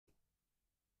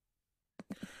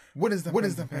What is the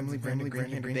family Brandon Green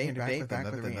here today? Back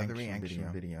with another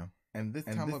reaction video. And this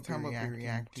time we'll be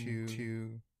reacting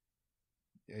to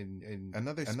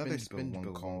another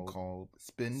Spingebill called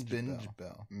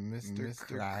Spingebill. Mr.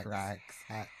 Krak's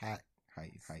Hat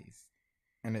Heist.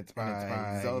 And it's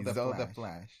by Zelda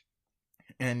Flash.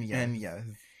 And yes,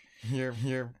 you're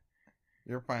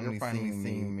finally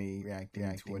seeing me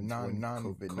reacting to a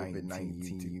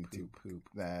non-COVID-19 YouTube poop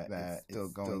that is still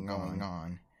going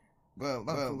on. Well,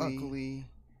 luckily,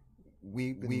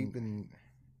 we've been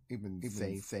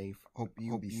safe. Hope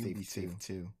you'll be safe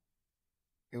too.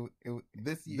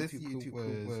 This YouTube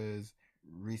was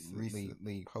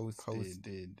recently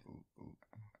posted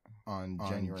on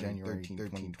January 13,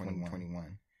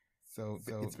 2021. So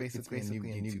it's basically a new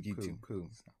YouTube poop.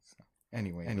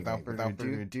 Anyway, without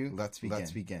further ado, let's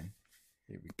begin.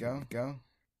 Here we go.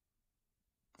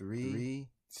 3,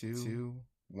 2,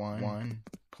 1,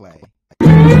 play.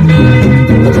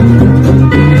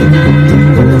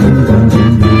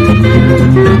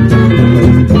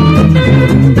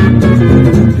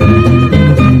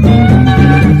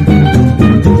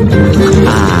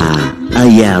 A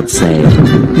yard sale.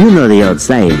 You know the old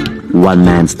saying, one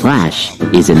man's trash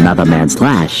is another man's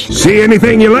trash. See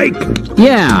anything you like?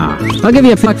 Yeah, I'll give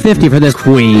you $1.50 for this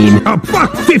queen.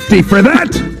 $1.50 for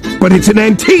that? But it's an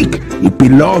antique. It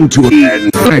belonged to a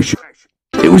trash.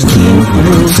 It was...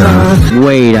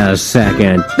 Wait a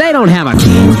second. They don't have a...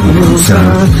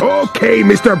 Okay,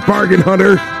 Mr. Bargain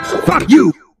Hunter. Fuck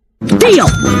you. Deal!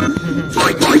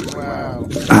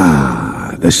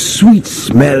 Ah, the sweet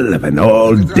smell of an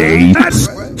all-day...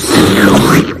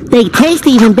 They taste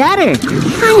even better.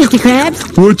 Hi, Mr.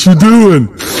 Krabs. What you doing?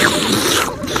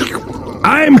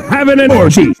 I'm having an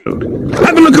orgy.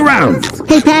 Have a look around.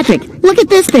 Hey, Patrick, look at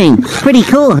this thing. Pretty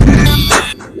cool.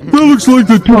 That looks like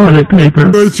the toilet paper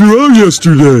I threw out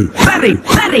yesterday. Fatty!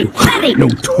 No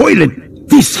toilet.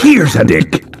 This here's a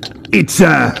dick. It's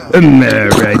a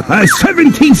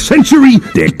 17th century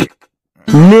dick.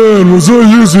 Man, was I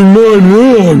using mine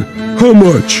wrong? How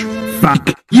much? Fuck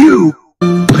you.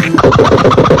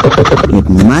 It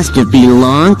must have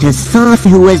belonged to Sauce,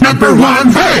 who was Number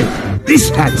 1. Hey! This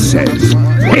hat says,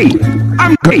 hey,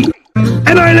 I'm gay,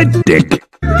 and I'm a dick.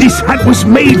 This hat was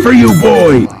made for you,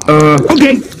 boy.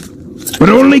 Okay. But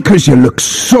only 'cause you look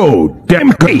so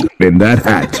damn gay in that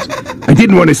hat. I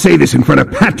didn't want to say this in front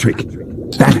of Patrick.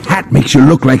 That hat makes you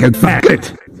look like a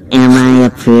faggot. Am I a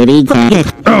pretty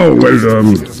faggot? Oh, well,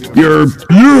 you're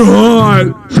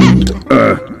hot.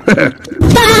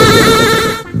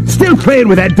 Still playing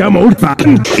with that dumb old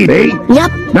fucking kid, eh?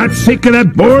 Yep. Not sick of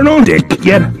that boring old dick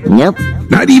yet? Nope.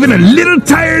 Not even a little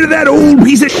tired of that old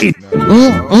piece of shit?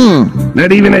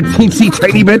 Not even a teensy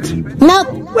tiny bit?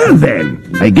 Nope. Well then,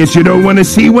 I guess you don't want to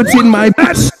see what's in my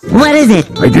ass? What is it?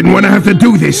 I didn't want to have to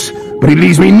do this, but it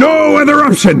leaves me no other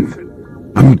option.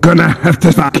 I'm gonna have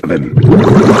to fuck him.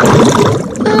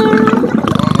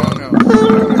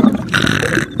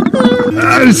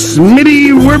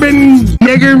 Smitty Werben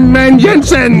Jägerman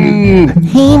Jensen.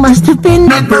 He must have been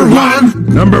Number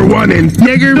 1. Number 1 in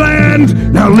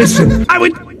Jägerland. Now listen, I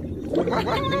would...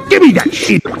 Give me that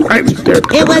shit.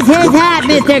 It was his hat,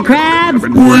 Mr. Krabs.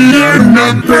 We're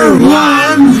number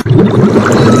 1.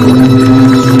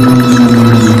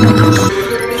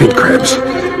 Think, Krabs.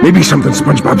 Maybe something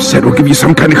SpongeBob said will give you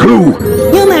some kind of clue.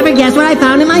 You'll never guess what I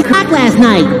found in my crack last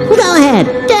night. Go ahead,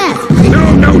 guess.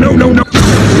 No.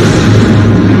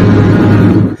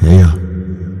 Yeah,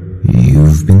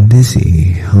 you've been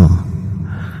busy, huh?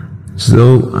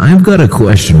 So, I've got a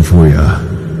question for you.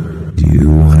 Do you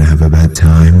want to have a bad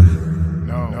time?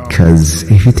 No. 'Cause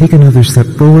if you take another step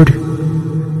forward,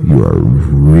 you are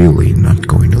really not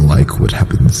going to like what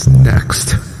happens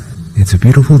next. It's a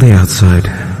beautiful day outside.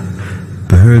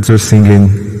 Birds are singing,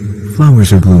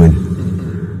 flowers are blooming.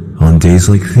 On days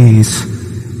like these,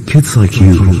 kids like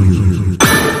you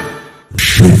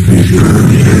should be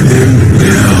burning in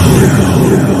hell.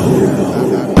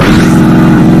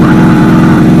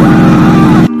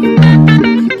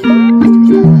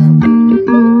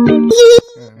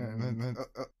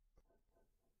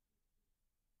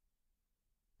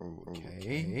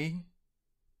 Okay.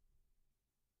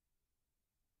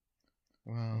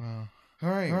 Well. All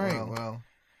right. Well,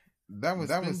 that was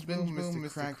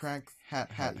Mr. Krak's Hat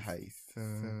Heist.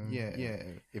 Yeah.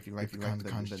 If you like the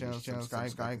content of the channel,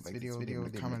 subscribe to this video,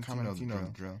 comment, you know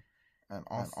the drill. And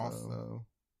also,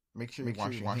 make sure you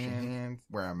wash your hands,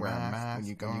 wear a mask when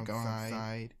you go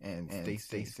outside, and stay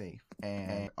safe.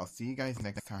 And I'll see you guys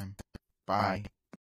next time. Bye.